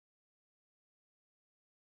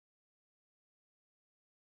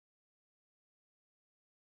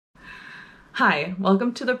Hi,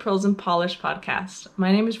 welcome to the Purls and Polish Podcast.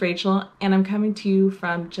 My name is Rachel, and I'm coming to you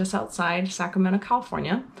from just outside Sacramento,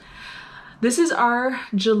 California. This is our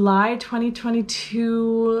July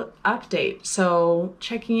 2022 update. So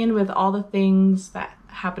checking in with all the things that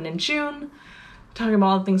happened in June, talking about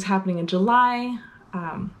all the things happening in July.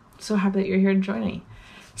 So happy that you're here to join me.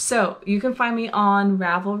 So you can find me on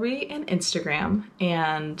Ravelry and Instagram,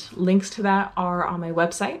 and links to that are on my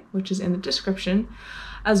website, which is in the description,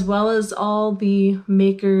 as well as all the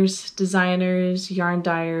makers, designers, yarn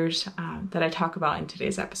dyers that I talk about in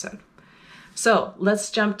today's episode. So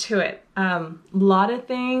let's jump to it. A lot of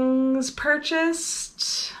things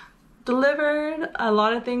purchased, delivered, a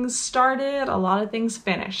lot of things started, a lot of things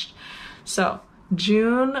finished. So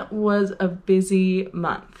June was a busy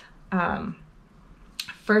month.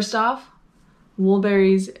 First off,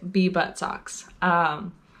 Woolbery's bee butt socks.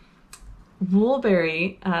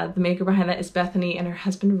 Woolbery, the maker behind that is Bethany and her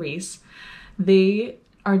husband Reese. They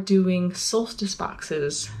are doing solstice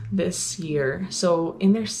boxes this year. So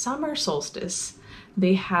in their summer solstice,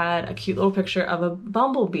 they had a cute little picture of a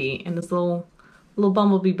bumblebee in this little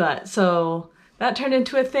bumblebee butt. So that turned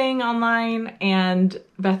into a thing online, and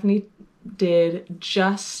Bethany did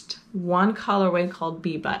just one colorway called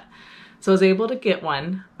bee butt. So I was able to get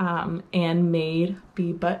one and made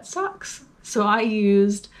bee butt socks. So I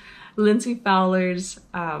used Lindsey Fowler's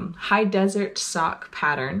high desert sock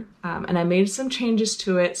pattern, and I made some changes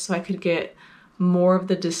to it so I could get more of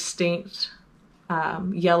the distinct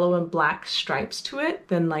yellow and black stripes to it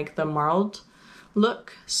than like the marled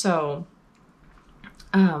look. So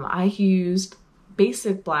I used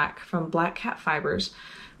basic black from Black Cat Fibers,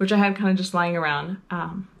 which I had kind of just lying around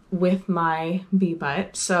with my bee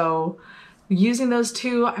butt. So using those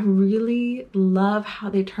two, I really love how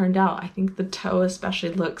they turned out. I think the toe especially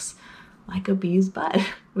looks like a bee's butt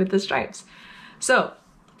with the stripes. So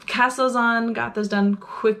cast those on, got those done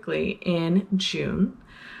quickly in June.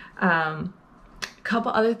 A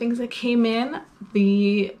couple other things that came in,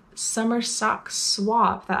 the summer sock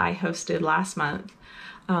swap that I hosted last month.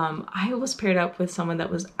 I was paired up with someone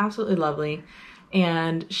that was absolutely lovely,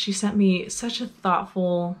 and she sent me such a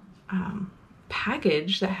thoughtful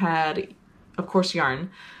package that had, of course, yarn.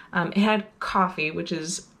 It had coffee, which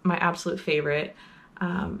is my absolute favorite.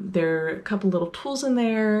 There are a couple little tools in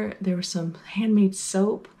there. There was some handmade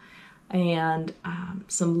soap and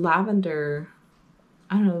some lavender.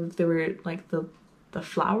 I don't know if they were like the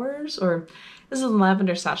flowers, or this is a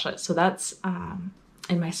lavender sachet. So that's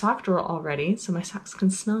in my sock drawer already, so my socks can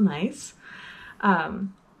smell nice.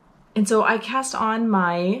 And so I cast on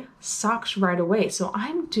my socks right away. So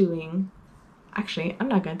actually, I'm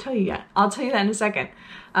not going to tell you yet. I'll tell you that in a second.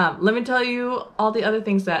 Let me tell you all the other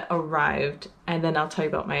things that arrived, and then I'll tell you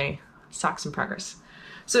about my socks in progress.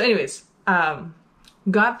 So anyways,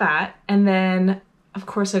 got that. And then, of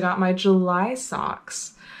course, I got my July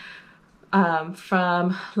socks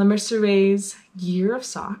from La Mercerie's Year of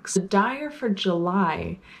Socks. The dyer for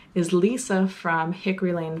July is Lisa from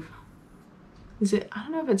Hickory Lane. I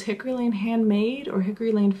don't know if it's Hickory Lane Handmade or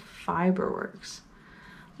Hickory Lane Fiberworks.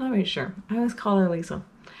 I'm not really sure. I always call her Lisa.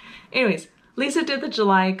 Anyways, Lisa did the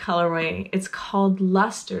July colorway. It's called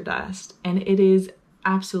Luster Dust, and it is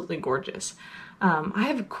absolutely gorgeous. I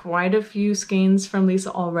have quite a few skeins from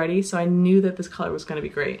Lisa already, so I knew that this color was going to be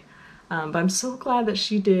great. But I'm so glad that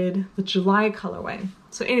she did the July colorway.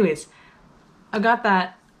 So anyways, I got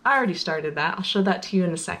that. I already started that. I'll show that to you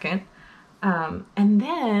in a second. And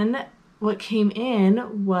then what came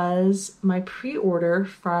in was my pre-order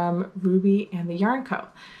from Ruby and the Yarn Co.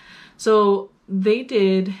 So they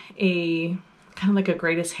did a kind of like a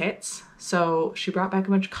greatest hits. So she brought back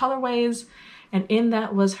a bunch of colorways, and in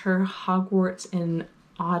that was her Hogwarts in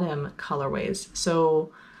Autumn colorways.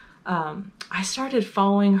 So I started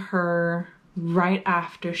following her right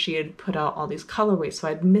after she had put out all these colorways, so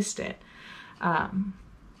I'd missed it.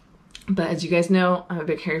 But as you guys know, I'm a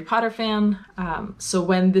big Harry Potter fan. So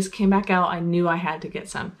when this came back out, I knew I had to get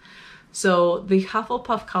some. So the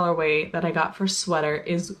Hufflepuff colorway that I got for sweater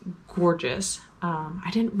is gorgeous. I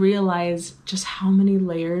didn't realize just how many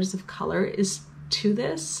layers of color is to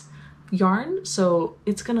this yarn. So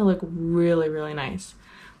it's gonna look really, really nice.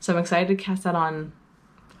 So I'm excited to cast that on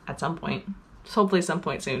at some point. Hopefully some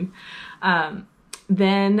point soon.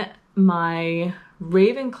 Then my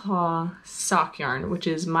Ravenclaw sock yarn, which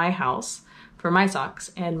is my house for my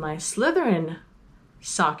socks, and my Slytherin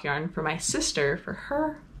sock yarn for my sister for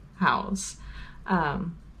her house,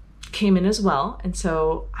 came in as well. And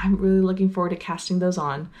so I'm really looking forward to casting those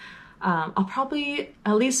on. I'll probably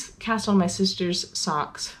at least cast on my sister's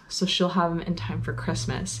socks so she'll have them in time for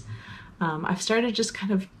Christmas. I've started just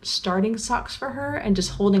kind of starting socks for her and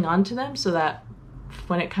just holding on to them so that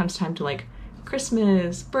when it comes time to like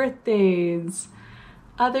Christmas, birthdays,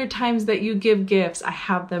 other times that you give gifts, I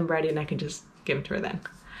have them ready and I can just give them to her then.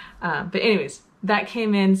 But anyways, that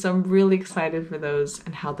came in, so I'm really excited for those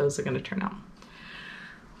and how those are going to turn out.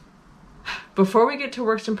 Before we get to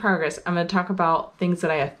works in progress, I'm going to talk about things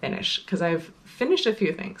that I have finished, because I've finished a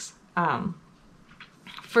few things.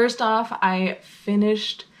 First off, I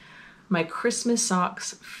finished my Christmas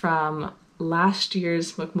socks from last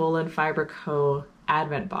year's McMullin Fiber Co.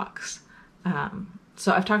 Advent box.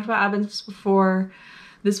 So I've talked about Advents before.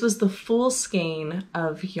 This was the full skein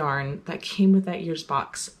of yarn that came with that year's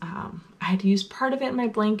box. I had used part of it in my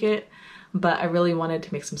blanket, but I really wanted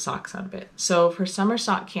to make some socks out of it. So for summer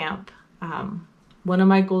sock camp, one of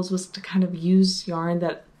my goals was to kind of use yarn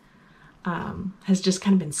that has just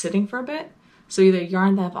kind of been sitting for a bit. So either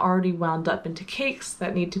yarn that I've already wound up into cakes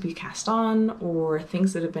that need to be cast on, or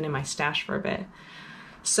things that have been in my stash for a bit.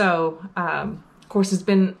 So of course it's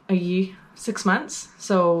been 6 months,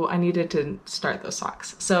 so I needed to start those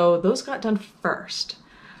socks. So those got done first.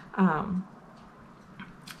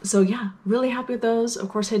 So yeah, really happy with those. Of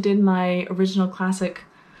course I did my original classic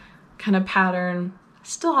kind of pattern.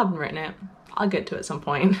 Still haven't written it. I'll get to it at some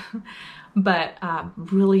point. But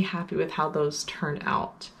really happy with how those turned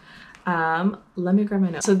out. Let me grab my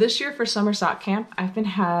notes. So this year for summer sock camp, I've been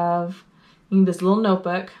having this little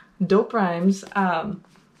notebook, Dope Rhymes. I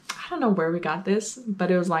don't know where we got this, but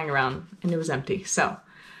it was lying around and it was empty. So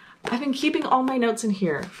I've been keeping all my notes in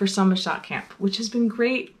here for summer sock camp, which has been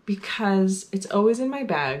great because it's always in my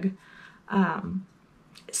bag.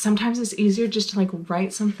 Sometimes it's easier just to like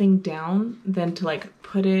write something down than to like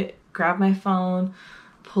grab my phone,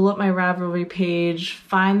 pull up my Ravelry page,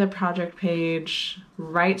 find the project page,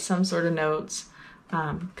 write some sort of notes,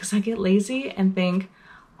 because I get lazy and think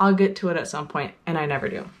I'll get to it at some point, and I never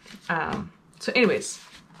do. So anyways,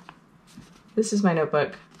 this is my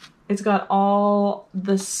notebook. It's got all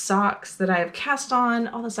the socks that I have cast on,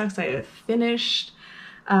 all the socks I have finished.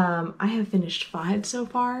 I have finished 5 so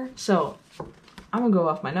far, so I'm gonna go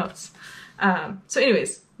off my notes. So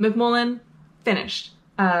anyways, McMullin finished.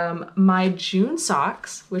 My June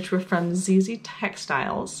socks, which were from ZeeZee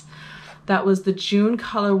Textiles, that was the June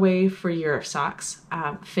colorway for Europe socks,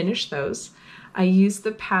 finished those. I used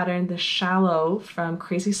the pattern, the Shallow from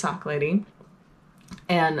Crazy Sock Lady,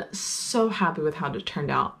 and so happy with how it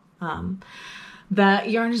turned out. That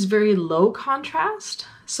yarn is very low contrast,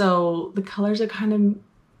 so the colors are kind of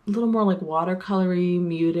a little more like watercolory,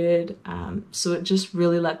 muted, so it just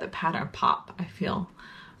really let the pattern pop, I feel.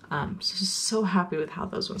 So happy with how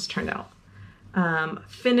those ones turned out.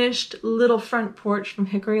 Finished little front porch from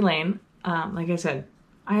Hickory Lane. Like I said,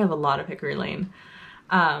 I have a lot of Hickory Lane.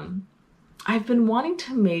 I've been wanting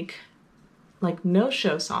to make like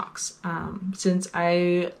no-show socks since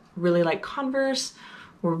I really like Converse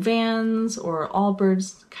or Vans or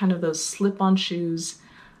Allbirds, kind of those slip-on shoes.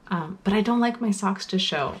 But I don't like my socks to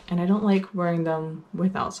show, and I don't like wearing them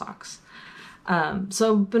without socks.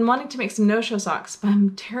 So I've been wanting to make some no-show socks, but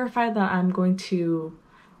I'm terrified that I'm going to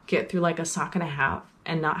get through like a sock and a half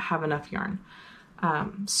and not have enough yarn.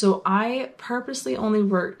 So I purposely only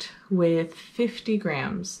worked with 50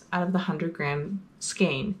 grams out of the 100 gram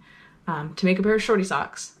skein to make a pair of shorty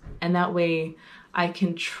socks. And that way I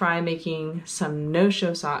can try making some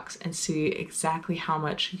no-show socks and see exactly how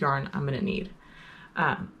much yarn I'm gonna need.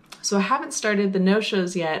 So I haven't started the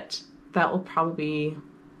no-shows yet. That will probably be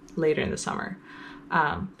later in the summer.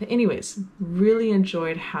 But anyways, really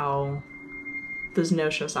enjoyed how those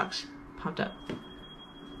no-show socks popped up.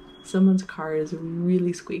 Someone's car is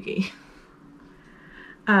really squeaky.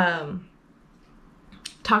 Talked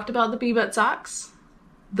about the bee-butt socks.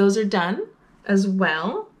 Those are done as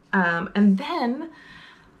well. And then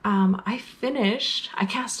I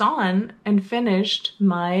cast on and finished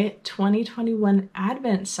my 2021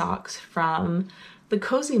 Advent socks from the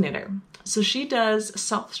Cozy Knitter. So she does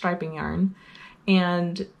self-striping yarn,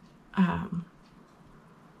 and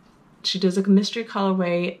she does a mystery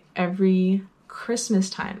colorway every Christmas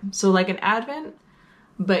time. So like an Advent,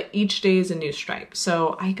 but each day is a new stripe.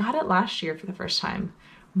 So I got it last year for the first time.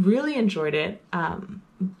 Really enjoyed it,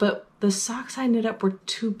 but the socks I knit up were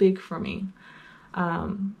too big for me.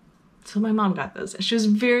 So my mom got those. She was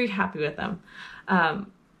very happy with them.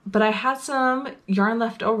 But I had some yarn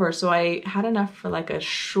left over, so I had enough for like a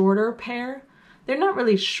shorter pair. They're not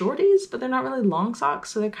really shorties, but they're not really long socks,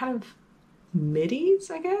 so they're kind of middies,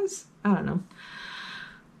 I guess? I don't know.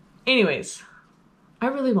 Anyways, I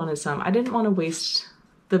really wanted some. I didn't want to waste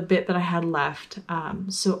the bit that I had left,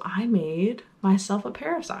 so I made myself a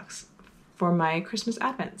pair of socks for my Christmas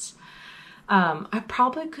Advents. I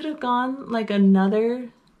probably could have gone like another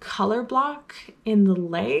color block in the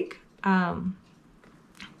leg,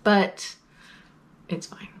 but it's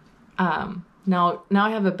fine. Now I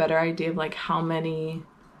have a better idea of like how many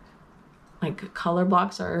like color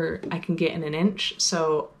blocks I can get in an inch,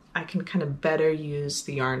 so I can kind of better use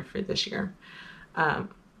the yarn for this year.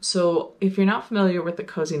 So if you're not familiar with the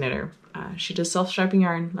Cozy Knitter, she does self-striping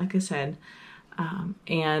yarn, like I said,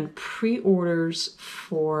 and pre-orders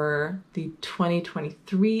for the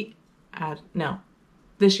 2023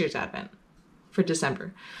 this year's Advent for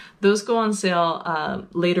December. Those go on sale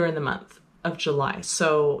later in the month of July,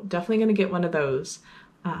 so definitely going to get one of those.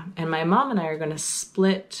 And my mom and I are going to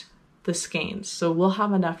split the skeins, so we'll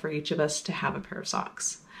have enough for each of us to have a pair of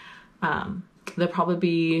socks. They'll probably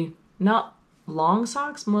be not long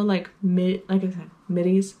socks, more like like I said,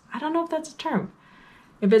 middies. I don't know if that's a term.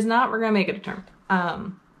 If it's not, we're gonna make it a term.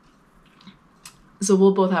 So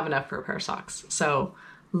we'll both have enough for a pair of socks. So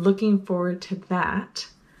looking forward to that.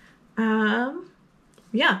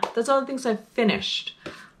 Yeah, that's all the things I've finished.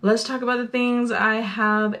 Let's talk about the things I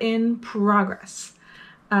have in progress.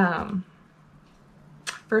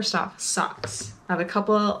 First off, socks. I have a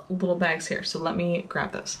couple of little bags here, so let me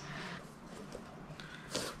grab those.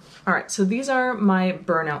 All right, so these are my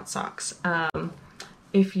burnout socks.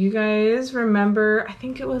 If you guys remember, I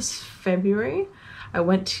think it was February, I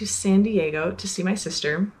went to San Diego to see my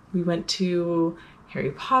sister. We went to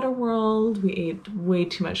Harry Potter World. We ate way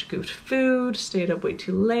too much good food, stayed up way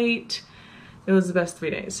too late. It was the best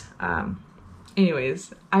 3 days.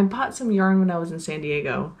 Anyways, I bought some yarn when I was in San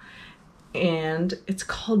Diego, and it's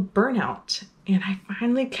called Burnout, and I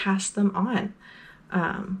finally cast them on.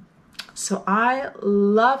 So I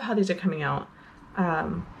love how these are coming out.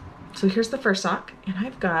 So here's the first sock, and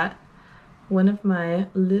I've got one of my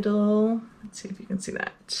little, let's see if you can see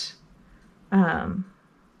that,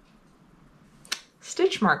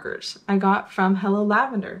 stitch markers I got from Hello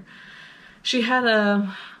Lavender. She had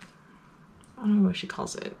I don't know what she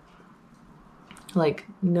calls it, like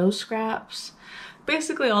no scraps.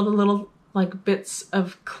 Basically all the little like bits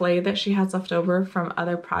of clay that she has left over from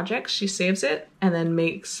other projects, she saves it and then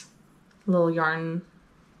makes little yarn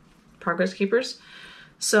progress keepers.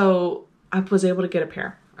 So I was able to get a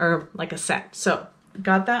pair, or like a set. So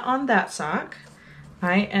got that on that sock.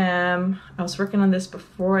 I was working on this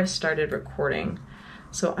before I started recording.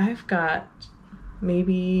 So I've got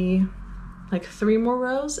maybe like 3 more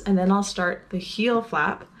rows, and then I'll start the heel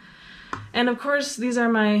flap. And of course, these are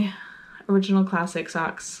my original classic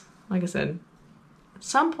socks. Like I said, at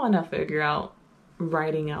some point I'll figure out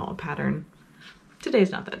writing out a pattern.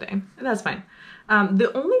 Today's not that day, and that's fine.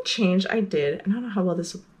 The only change I did, and I don't know how well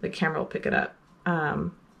the camera will pick it up.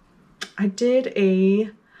 I did a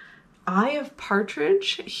Eye of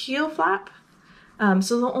Partridge heel flap.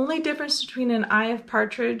 So the only difference between an Eye of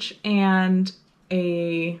Partridge and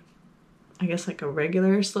I guess like a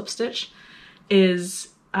regular slip stitch is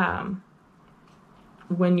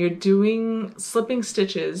when you're doing slipping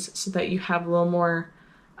stitches so that you have a little more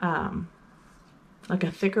like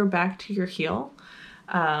a thicker back to your heel.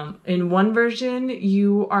 In one version,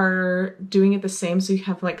 you are doing it the same, so you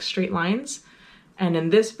have like straight lines. And in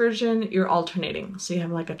this version, you're alternating, so you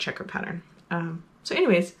have like a checker pattern. So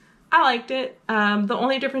anyways, I liked it. The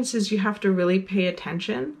only difference is you have to really pay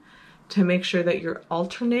attention to make sure that you're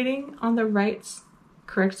alternating on the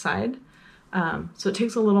correct side. So it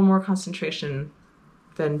takes a little more concentration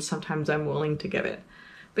than sometimes I'm willing to give it.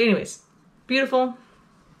 But anyways, beautiful.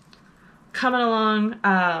 Coming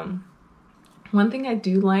along. One thing I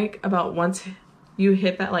do like about once you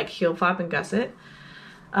hit that like heel flap and gusset,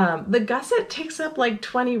 the gusset takes up like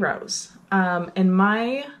 20 rows. And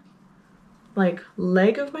my like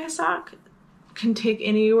leg of my sock can take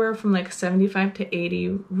anywhere from like 75 to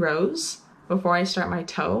 80 rows before I start my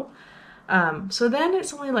toe. So then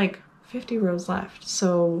it's only like 50 rows left.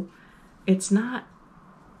 So it's not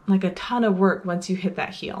like a ton of work once you hit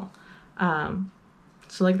that heel.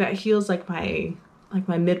 So like that heel is like my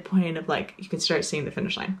midpoint of like, you can start seeing the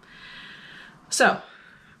finish line. So,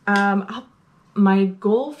 my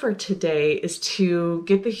goal for today is to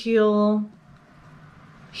get the heel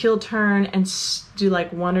turn and do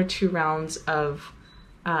like 1 or 2 rounds of,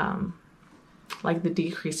 like the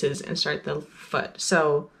decreases and start the foot.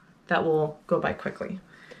 So that will go by quickly.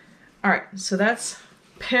 All right. So that's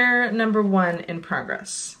pair number 1 in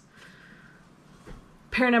progress.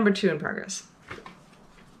 Pair number 2 in progress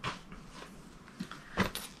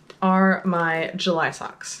are my July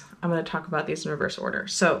socks. I'm going to talk about these in reverse order.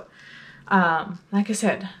 So, like I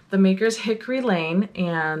said, the maker's Hickory Lane,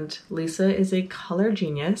 and Lisa is a color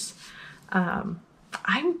genius.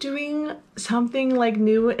 I'm doing something like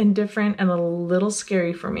new and different and a little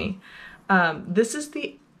scary for me. This is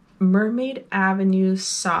the Mermaid Avenue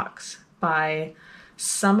socks by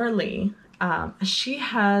Summer Lee. She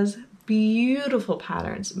has beautiful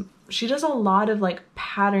patterns. She does a lot of like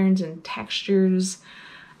patterns and textures.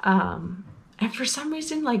 And for some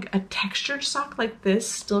reason, like a textured sock like this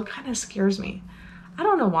still kind of scares me. I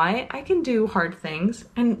don't know why. I can do hard things.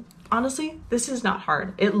 And honestly, this is not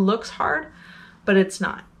hard. It looks hard, but it's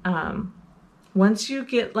not. Once you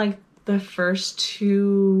get like the first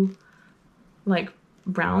two like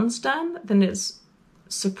rounds done, then it's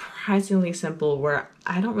surprisingly simple where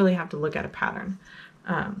I don't really have to look at a pattern.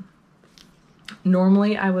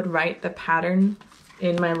 Normally I would write the pattern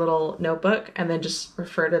in my little notebook and then just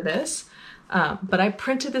refer to this. But I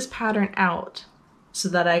printed this pattern out so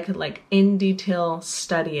that I could like in detail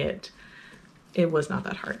study it. It was not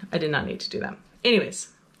that hard. I did not need to do that.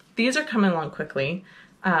 Anyways, these are coming along quickly.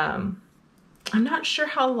 I'm not sure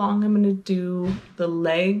how long I'm gonna do the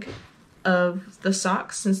leg of the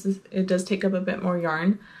socks since it does take up a bit more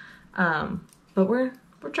yarn. But we're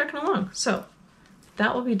trekking along. So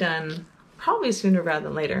that will be done probably sooner rather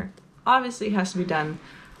than later. Obviously it has to be done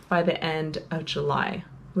by the end of July,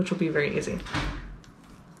 which will be very easy.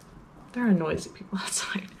 There are noisy people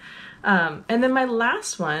outside. And then my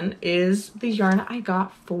last one is the yarn I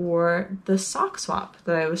got for the sock swap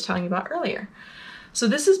that I was telling you about earlier. So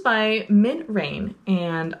this is by Mint Rain,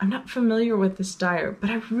 and I'm not familiar with this dyer, but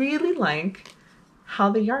I really like how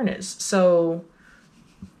the yarn is. So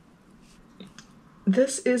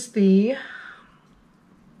this is the,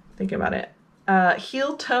 think about it,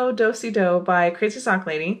 Heel Toe Do-Si Do by Crazy Sock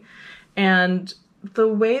Lady. And the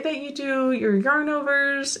way that you do your yarn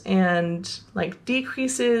overs and like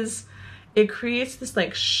decreases, it creates this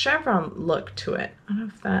like chevron look to it. I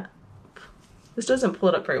don't know if this doesn't pull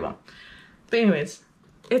it up very well. But anyways,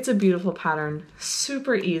 it's a beautiful pattern,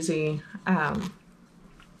 super easy. And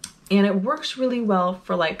it works really well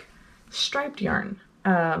for like striped yarn.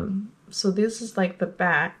 So this is like the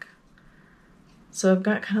back. So I've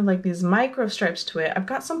got kind of like these micro stripes to it. I've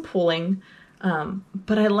got some pulling,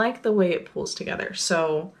 but I like the way it pulls together.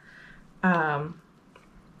 So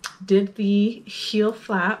did the heel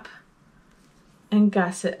flap and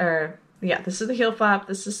gusset, or yeah, this is the heel flap.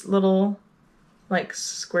 This is little like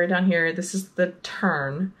square down here. This is the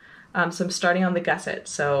turn. So I'm starting on the gusset.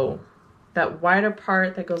 So that wider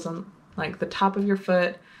part that goes on like the top of your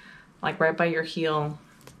foot, like right by your heel,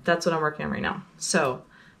 that's what I'm working on right now. So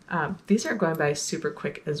these are going by super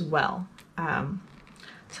quick as well.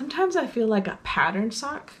 Sometimes I feel like a pattern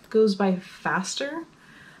sock goes by faster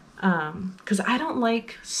because I don't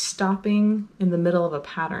like stopping in the middle of a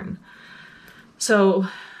pattern. So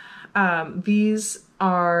these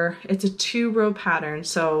are, it's a 2-row pattern.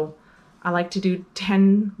 So I like to do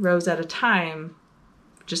 10 rows at a time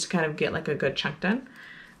just to kind of get like a good chunk done.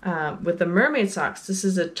 With the mermaid socks, this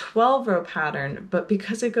is a 12-row pattern, but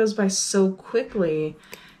because it goes by so quickly,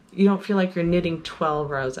 you don't feel like you're knitting 12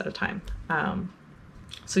 rows at a time.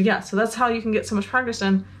 So yeah, so that's how you can get so much progress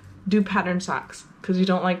done. Do pattern socks because you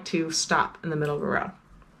don't like to stop in the middle of a row.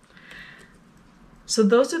 So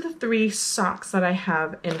those are the 3 socks that I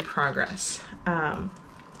have in progress.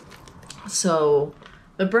 So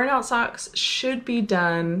the burnout socks should be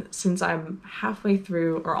done since I'm halfway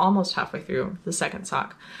through or almost halfway through the second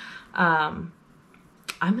sock. I'm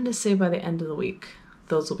gonna say by the end of the week,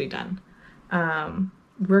 those will be done.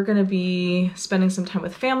 We're gonna be spending some time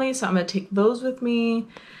with family, so I'm gonna take those with me,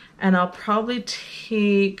 and I'll probably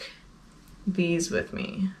take these with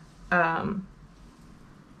me.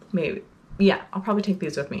 Maybe, yeah, I'll probably take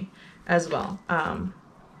these with me as well.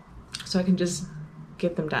 So I can just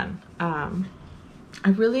get them done. I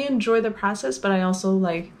really enjoy the process, but I also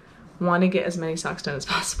like want to get as many socks done as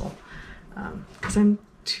possible because I'm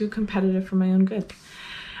too competitive for my own good.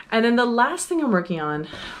 And then the last thing I'm working on,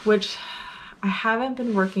 which I haven't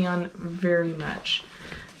been working on very much,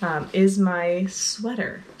 is my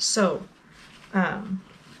sweater. So I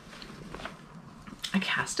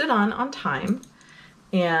cast it on time,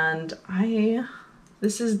 and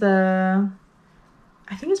this is the,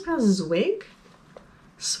 I think it's pronounced Zwig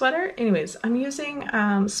sweater. Anyways, I'm using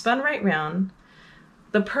Spun Right Round.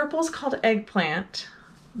 The purple's called Eggplant.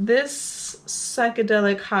 This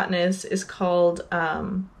psychedelic hotness is called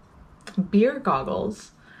Beer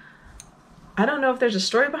Goggles. I don't know if there's a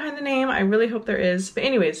story behind the name. I really hope there is. But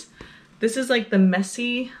anyways, this is like the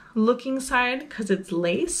messy looking side because it's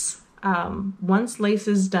lace. Once lace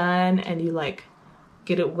is done and you like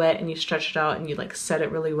get it wet and you stretch it out and you like set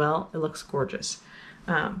it really well, it looks gorgeous.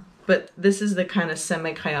 But this is the kind of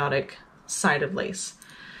semi-chaotic side of lace.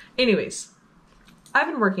 Anyways, I've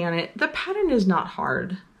been working on it. The pattern is not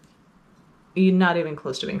hard. Not even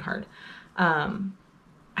close to being hard.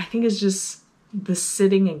 I think it's just the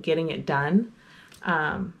sitting and getting it done.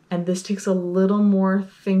 And this takes a little more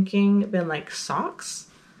thinking than like socks.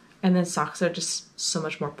 And then socks are just so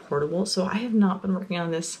much more portable. So I have not been working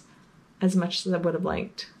on this as much as I would have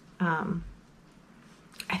liked.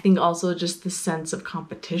 I think also just the sense of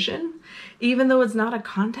competition, even though it's not a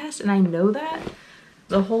contest, and I know that,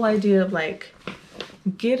 the whole idea of like,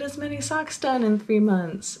 get as many socks done in 3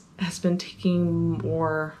 months has been taking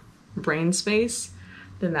more brain space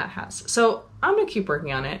than that has. So I'm gonna keep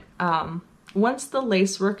working on it. Once the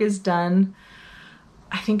lace work is done,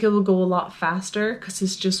 I think it will go a lot faster because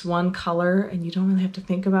it's just one color and you don't really have to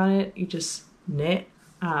think about it. You just knit.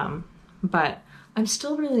 But I'm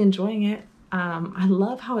still really enjoying it. I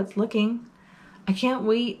love how it's looking. I can't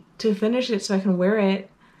wait to finish it so I can wear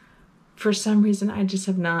it. For some reason, I just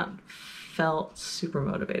have not felt super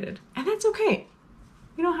motivated. And that's okay.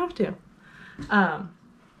 You don't have to.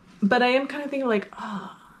 But I am kind of thinking like,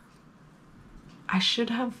 oh, I should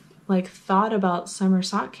have like thought about summer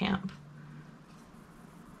sock camp.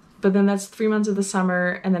 But then that's 3 months of the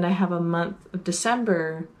summer, and then I have a month of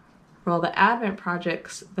December for all the Advent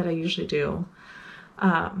projects that I usually do.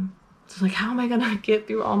 So like, how am I gonna get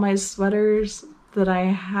through all my sweaters that I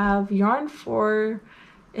have yarn for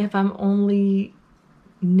if I'm only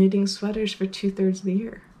knitting sweaters for 2/3 of the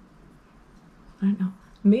year? I don't know.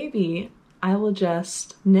 Maybe I will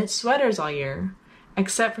just knit sweaters all year,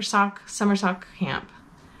 except for summer sock camp.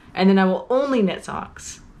 And then I will only knit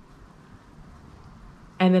socks.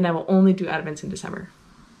 And then I will only do Advents in December.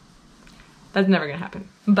 That's never gonna happen,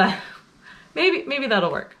 but maybe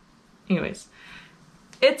that'll work. Anyways,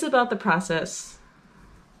 it's about the process.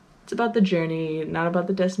 It's about the journey, not about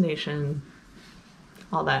the destination,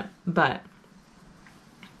 all that. But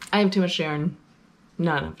I have too much yarn,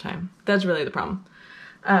 not enough time. That's really the problem.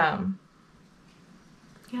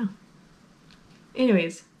 Yeah.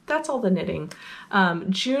 Anyways, that's all the knitting.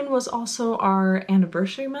 June was also our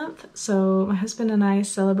anniversary month. So my husband and I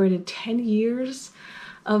celebrated 10 years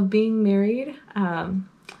of being married.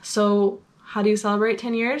 So how do you celebrate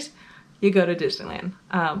 10 years? You go to Disneyland.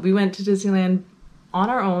 We went to Disneyland on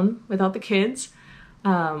our own without the kids.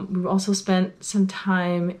 We also spent some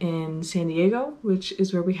time in San Diego, which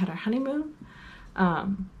is where we had our honeymoon.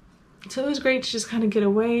 So it was great to just kind of get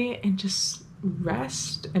away and just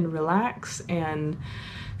rest and relax and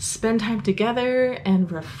spend time together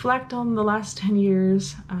and reflect on the last 10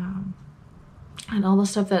 years and all the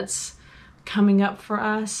stuff that's coming up for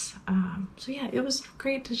us. So yeah, it was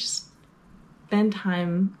great to just spend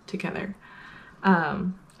time together.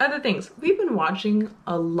 Other things, we've been watching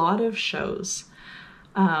a lot of shows.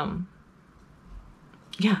 Yeah,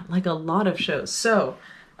 like a lot of shows. So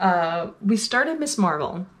we started Miss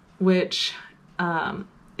Marvel, which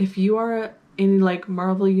if you are any like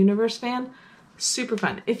Marvel Universe fan, super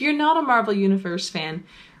fun. If you're not a Marvel Universe fan,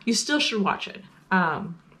 you still should watch it.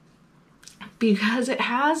 Because it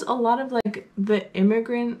has a lot of like the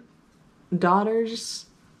immigrant daughter's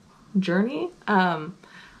journey. So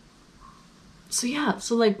yeah,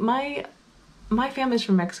 so like my family's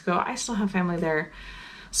from Mexico. I still have family there.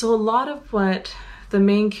 So a lot of what the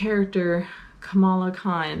main character, Kamala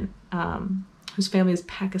Khan, whose family is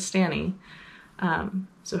Pakistani,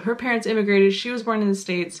 so her parents immigrated, she was born in the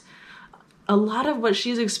States. A lot of what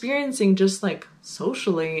she's experiencing just like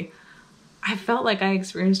socially, I felt like I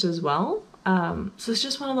experienced as well. So it's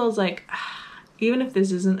just one of those like, even if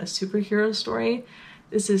this isn't a superhero story,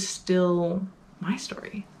 this is still my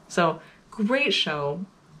story. So great show,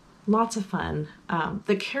 lots of fun.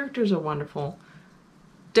 The characters are wonderful.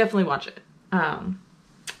 Definitely watch it. My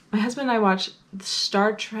husband and I watch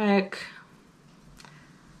Star Trek.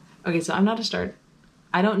 Okay, so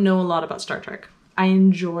I don't know a lot about Star Trek. I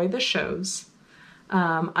enjoy the shows.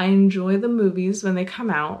 I enjoy the movies when they come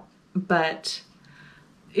out, but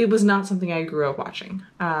it was not something I grew up watching.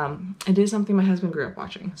 It is something my husband grew up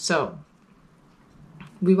watching. So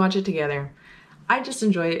we watch it together. I just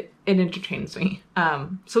enjoy it. It entertains me.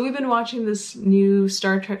 So we've been watching this new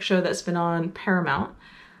Star Trek show that's been on Paramount.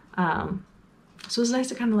 So it's nice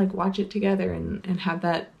to kind of like watch it together and have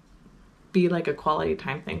that be like a quality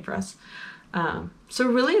time thing for us. So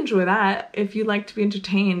really enjoy that. If you like to be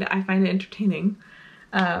entertained, I find it entertaining.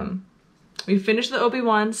 We finished the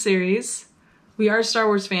Obi-Wan series. We are Star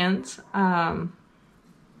Wars fans. I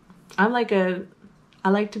like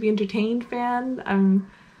to be entertained fan.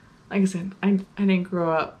 Like I said, I didn't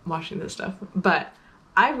grow up watching this stuff, but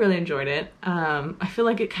I really enjoyed it. I feel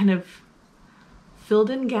like it kind of filled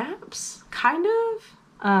in gaps, kind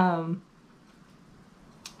of.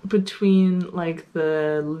 between like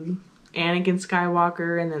the Anakin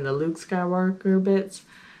Skywalker and then the Luke Skywalker bits,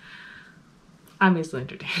 I'm easily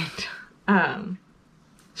entertained.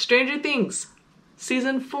 Stranger Things,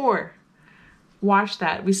 season 4. Watch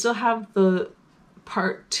that. We still have the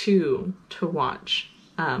part 2 to watch.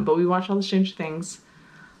 But we watch all the Stranger Things.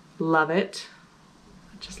 Love it.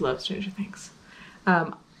 I just love Stranger Things.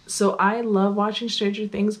 So I love watching Stranger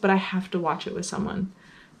Things, but I have to watch it with someone.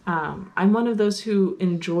 I'm one of those who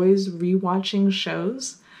enjoys rewatching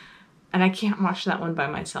shows, and I can't watch that one by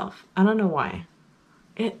myself. I don't know why.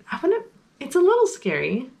 It's a little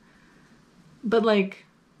scary, but like,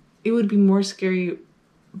 it would be more scary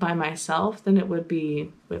by myself than it would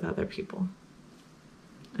be with other people.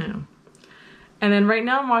 I know. And then right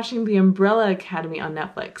now I'm watching The Umbrella Academy on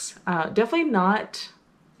Netflix. Definitely not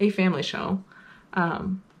a family show.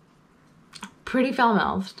 Pretty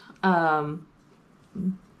foul-mouthed.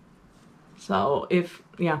 So use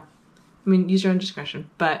your own discretion,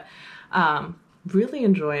 but really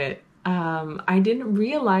enjoy it. I didn't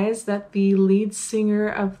realize that the lead singer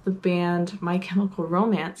of the band My Chemical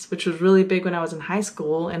Romance, which was really big when I was in high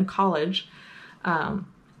school and college,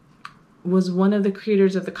 was one of the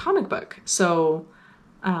creators of the comic book. So,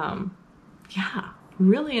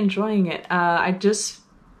 really enjoying it. I'm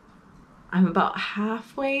about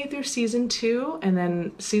halfway through season 2, and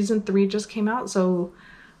then season 3 just came out. So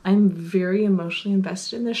I'm very emotionally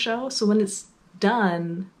invested in the show. So when it's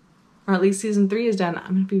done, or at least season 3 is done,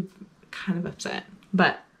 I'm going to be kind of upset,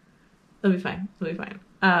 but it'll be fine. It'll be fine.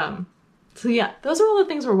 So yeah, those are all the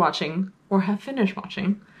things we're watching or have finished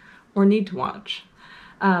watching or need to watch.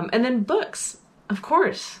 And then books, of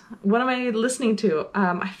course. What am I listening to?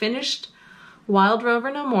 I finished Wild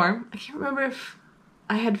Rover No More. I can't remember if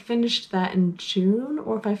I had finished that in June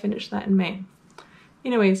or if I finished that in May.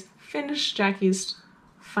 Anyways, finished Jackie's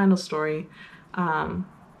final story.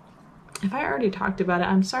 If I already talked about it,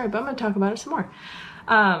 I'm sorry, but I'm going to talk about it some more.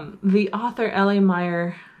 The author, L.A.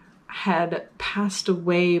 Meyer, had passed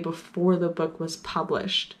away before the book was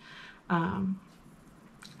published.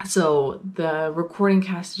 So the recording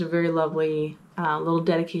cast did a very lovely little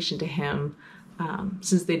dedication to him,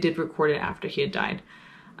 since they did record it after he had died.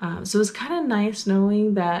 So it was kind of nice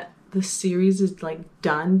knowing that the series is like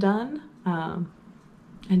done,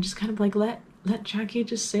 and just kind of like let Jackie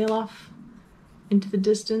just sail off into the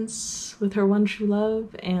distance with her one true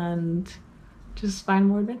love and just find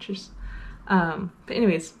more adventures. But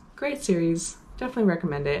anyways, great series. Definitely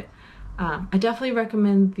recommend it. I definitely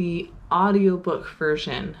recommend the audiobook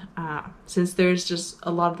version, since there's just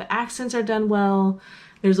a lot of the accents are done well.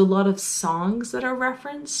 There's a lot of songs that are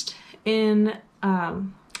referenced in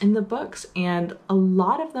the books, and a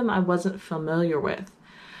lot of them I wasn't familiar with.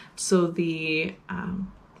 So the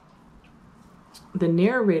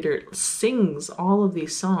narrator sings all of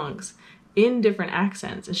these songs in different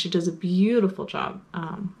accents, and she does a beautiful job.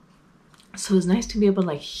 So it was nice to be able to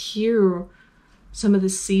like hear some of the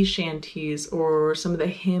sea shanties or some of the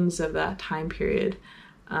hymns of that time period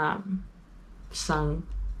sung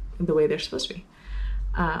the way they're supposed to be.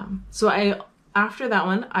 So after that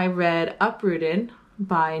one, I read Uprooted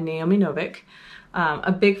by Naomi Novik.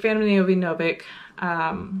 A big fan of Naomi Novik.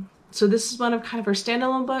 So this is one of kind of her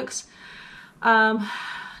standalone books. Not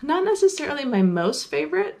necessarily my most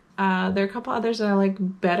favorite. There are a couple others that I like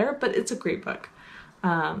better, but it's a great book.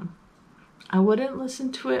 I wouldn't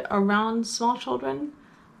listen to it around small children,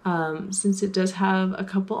 since it does have a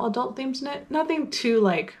couple adult themes in it. Nothing too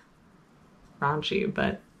like raunchy,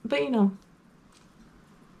 but you know,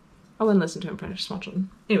 I wouldn't listen to it in front of small children.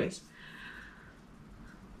 Anyways,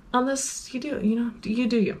 unless you do, you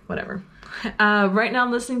do you, whatever. Right now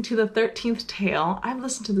I'm listening to The 13th Tale. I've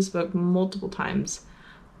listened to this book multiple times.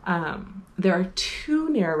 There are 2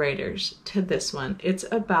 narrators to this one. It's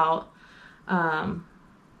about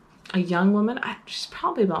a young woman. She's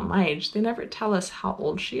probably about my age. They never tell us how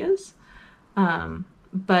old she is.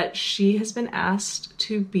 But she has been asked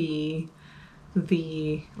to be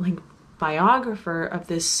the biographer of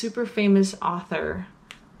this super famous author.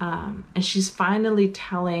 And she's finally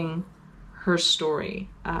telling her story.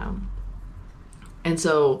 And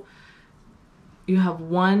so you have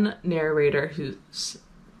one narrator who's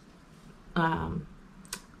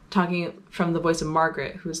talking from the voice of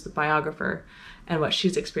Margaret, who's the biographer, and what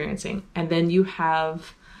she's experiencing. And then you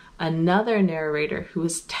have another narrator who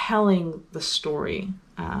is telling the story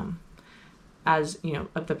as,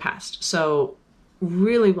 of the past. So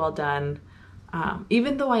really well done.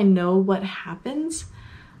 Even though I know what happens,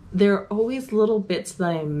 there are always little bits that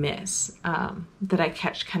I miss, that I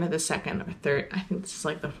catch kind of the second or third. I think this is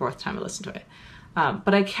like the 4th time I listen to it.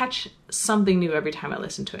 But I catch something new every time I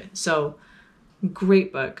listen to it. So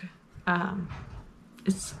Great book.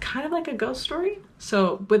 It's kind of like a ghost story,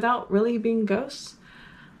 so without really being ghosts.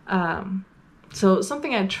 So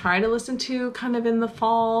something I try to listen to kind of in the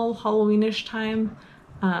fall, Halloweenish time.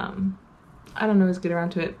 I don't always get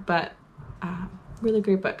around to it, but really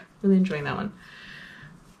great book. Really enjoying that one.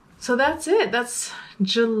 So that's it. That's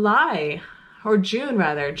July, or June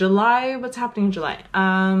rather. July, what's happening in July?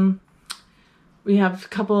 We have a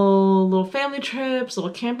couple little family trips,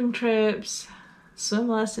 little camping trips, swim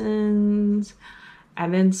lessons,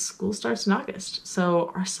 and then school starts in August.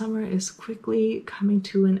 So our summer is quickly coming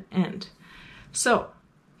to an end. So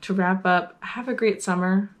to wrap up, have a great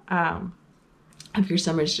summer. If your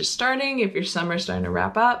summer is just starting, if your summer is starting to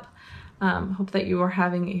wrap up, hope that you are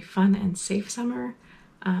having a fun and safe summer.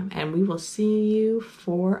 And we will see you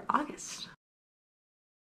for August.